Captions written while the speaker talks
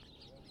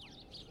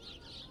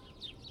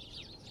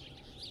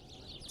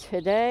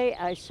Today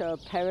I saw a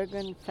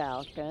peregrine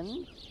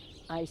falcon.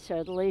 I saw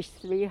at least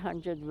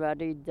 300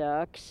 ruddy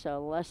ducks, a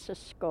lesser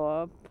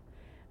scaup.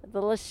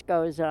 The list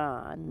goes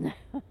on.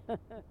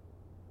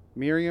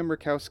 Miriam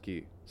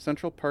Rakowski,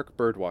 Central Park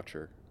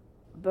birdwatcher.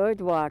 Bird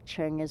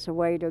watching is a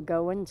way to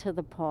go into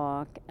the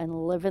park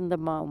and live in the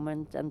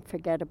moment and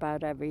forget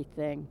about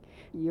everything.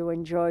 You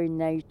enjoy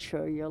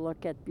nature, you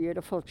look at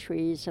beautiful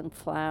trees and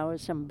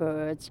flowers and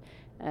birds,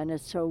 and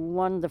it's a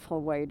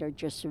wonderful way to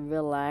just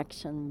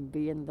relax and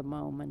be in the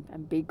moment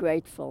and be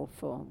grateful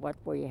for what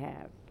we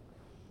have.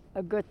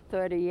 A good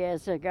 30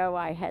 years ago,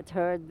 I had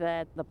heard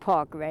that the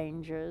park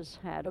rangers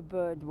had a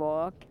bird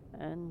walk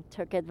and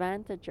took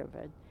advantage of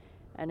it.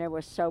 And it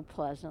was so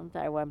pleasant.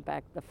 I went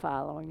back the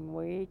following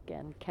week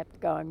and kept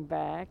going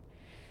back.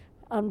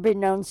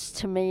 Unbeknownst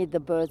to me, the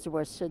birds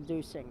were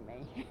seducing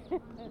me.